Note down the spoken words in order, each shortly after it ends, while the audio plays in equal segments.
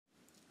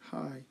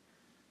Hi,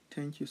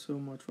 thank you so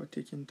much for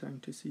taking time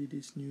to see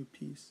this new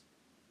piece,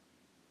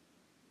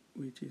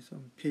 which is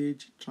on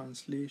page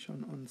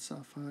translation on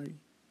Safari.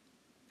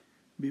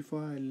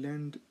 Before I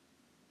learned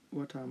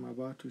what I'm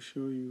about to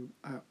show you,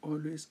 I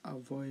always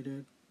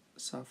avoided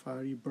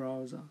Safari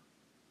browser.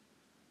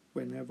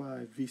 Whenever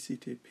I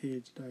visit a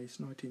page that is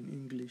not in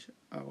English,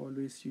 I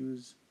always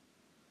use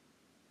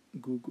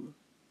Google.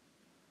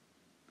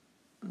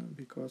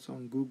 Because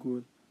on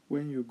Google,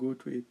 when you go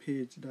to a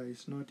page that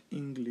is not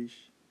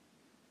English,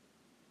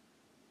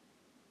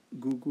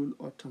 Google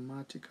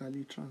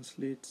automatically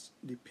translates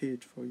the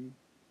page for you.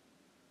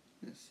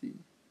 Let's see.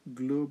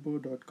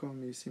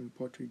 Globo.com is in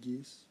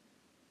Portuguese.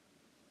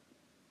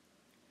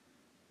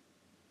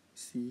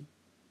 See,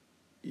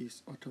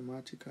 is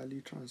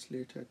automatically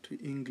translated to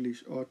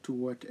English or to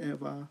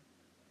whatever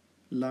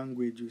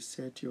language you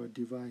set your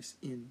device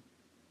in.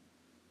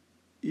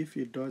 If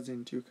it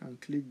doesn't, you can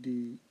click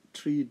the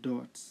 3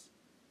 dots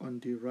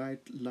on the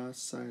right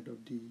last side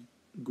of the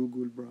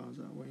Google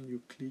browser. When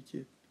you click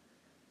it,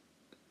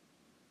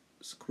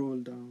 scroll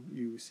down,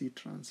 you will see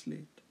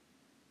translate.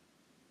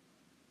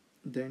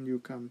 Then you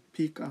can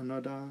pick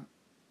another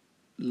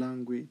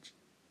language.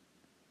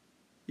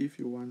 If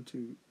you want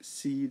to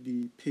see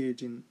the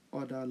page in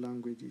other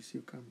languages, you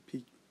can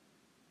pick,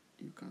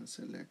 you can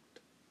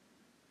select.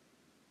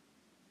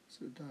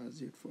 So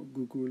that's it for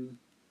Google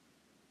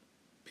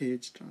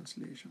page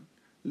translation.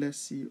 Let's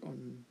see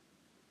on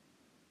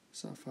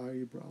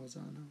Safari browser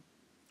now.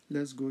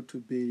 Let's go to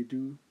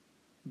Baidu.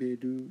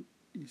 Baidu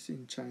is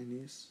in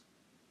Chinese.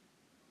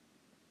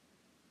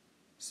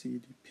 See,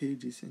 the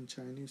page is in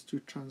Chinese. To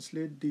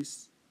translate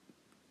this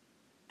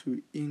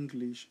to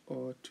English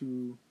or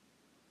to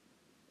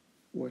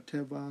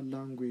whatever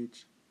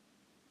language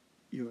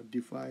your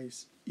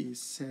device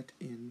is set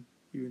in,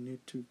 you need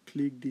to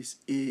click this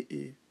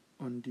AA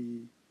on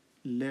the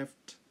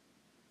left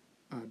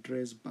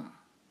address bar.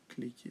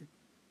 Click it.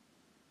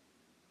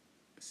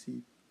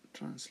 See,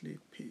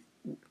 translate page,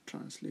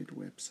 translate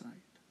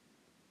website,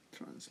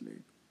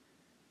 translate.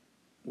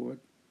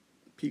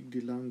 Pick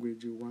the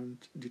language you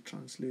want the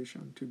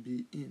translation to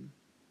be in.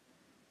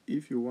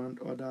 If you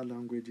want other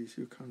languages,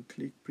 you can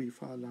click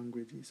prefer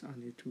languages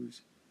and it will.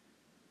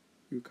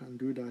 You can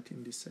do that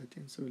in the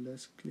settings. So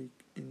let's click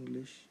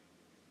English.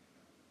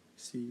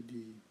 See,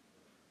 the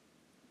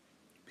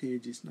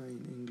page is now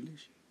in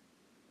English.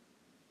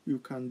 You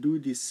can do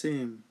the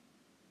same.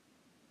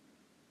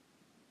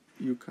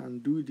 You can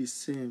do the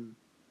same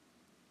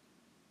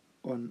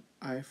on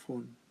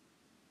iPhone.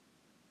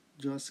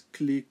 Just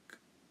click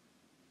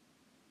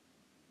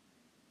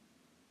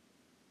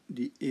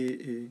the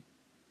AA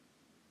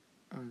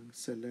and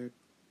select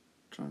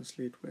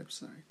translate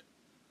website.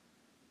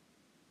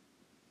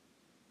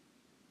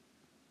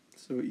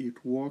 So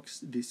it works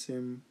the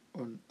same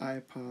on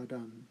iPad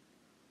and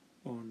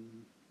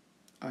on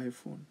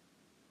iPhone.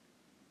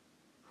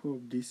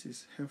 Hope this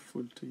is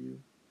helpful to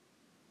you.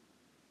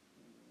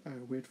 I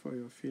wait for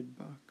your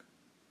feedback.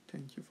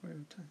 Thank you for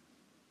your time.